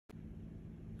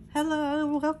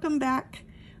Hello, welcome back.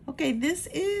 Okay, this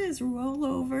is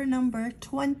rollover number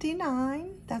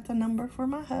 29. That's a number for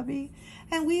my hubby.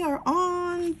 And we are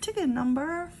on ticket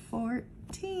number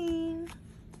 14.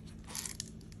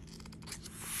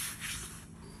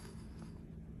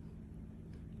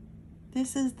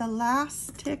 This is the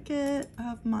last ticket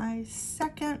of my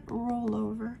second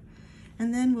rollover.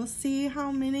 And then we'll see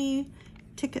how many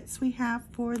tickets we have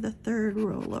for the third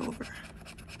rollover.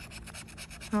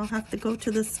 I'll have to go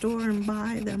to the store and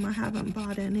buy them. I haven't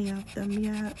bought any of them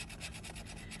yet.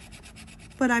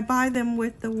 But I buy them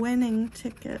with the winning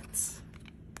tickets.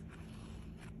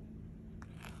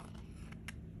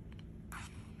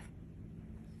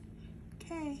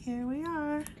 Okay, here we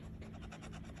are.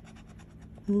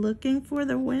 Looking for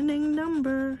the winning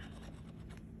number.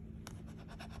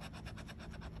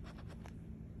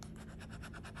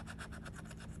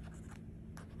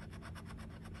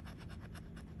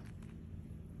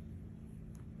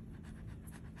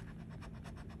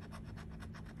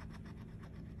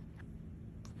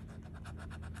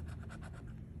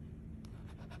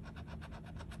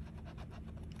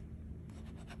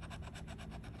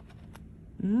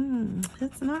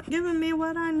 It's not giving me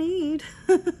what I need.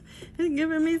 It's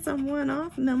giving me some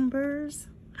one-off numbers.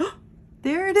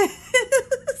 There it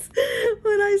is.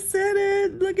 When I said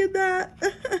it, look at that.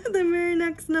 The very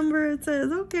next number it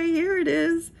says, okay, here it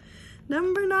is.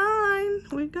 Number 9.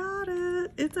 We got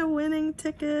it. It's a winning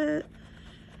ticket.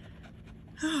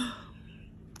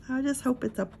 I just hope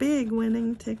it's a big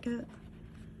winning ticket.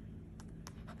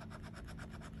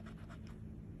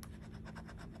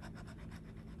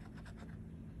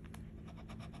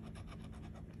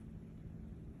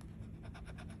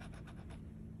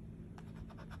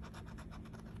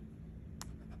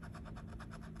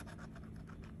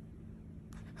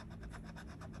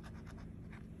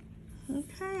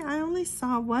 Okay, I only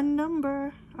saw one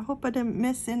number. I hope I didn't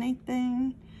miss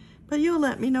anything. But you'll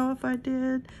let me know if I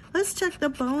did. Let's check the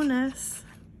bonus.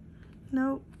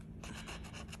 Nope.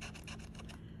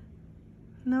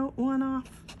 Nope, one off.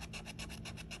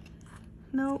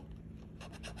 Nope.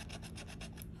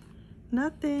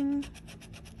 Nothing.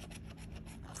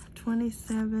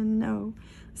 27, no.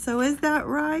 So is that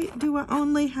right? Do I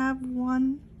only have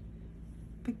one?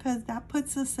 Because that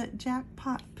puts us at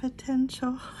jackpot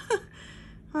potential.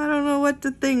 I don't know what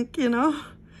to think, you know.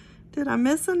 Did I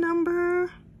miss a number? Oh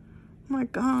my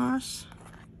gosh.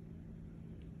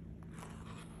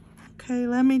 Okay,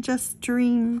 let me just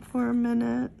dream for a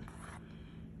minute.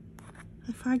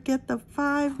 If I get the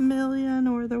 5 million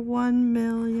or the 1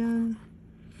 million.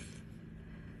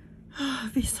 Oh,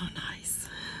 it'd be so nice.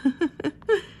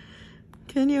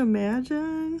 Can you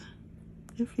imagine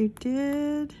if you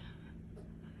did?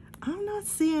 I'm not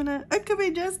seeing it. It could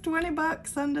be just 20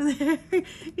 bucks under there.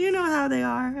 You know how they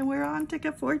are. And we're on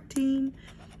ticket 14.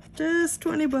 Just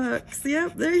 20 bucks.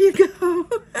 Yep, there you go.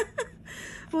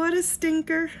 What a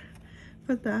stinker.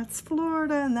 But that's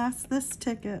Florida and that's this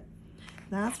ticket.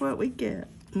 That's what we get.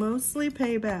 Mostly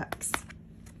paybacks.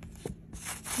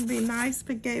 It'd be nice if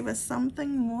it gave us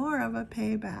something more of a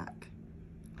payback.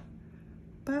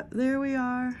 But there we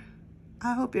are.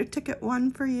 I hope your ticket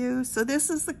won for you. So this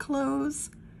is the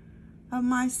close of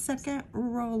my second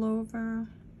rollover.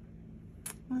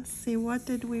 Let's see, what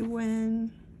did we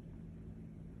win?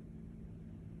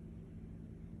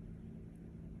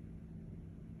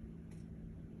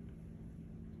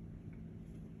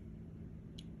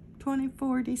 $20,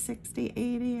 $40, $60,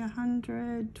 $80,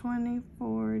 $100, $20,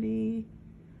 $40,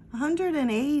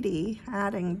 $180.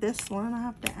 Adding this one, I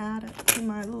have to add it to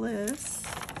my list.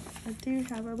 I do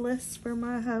have a list for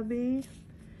my hubby.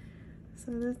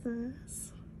 So this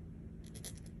is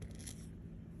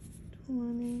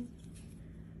 20.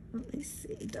 Let me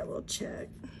see, double check.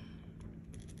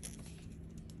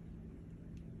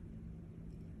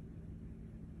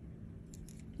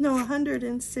 No,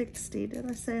 160. Did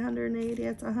I say 180?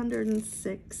 It's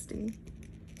 160.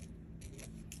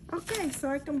 Okay, so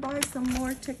I can buy some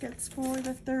more tickets for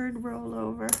the third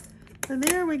rollover. So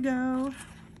there we go.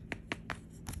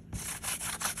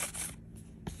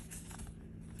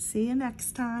 See you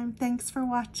next time. Thanks for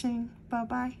watching.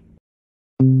 Bye-bye.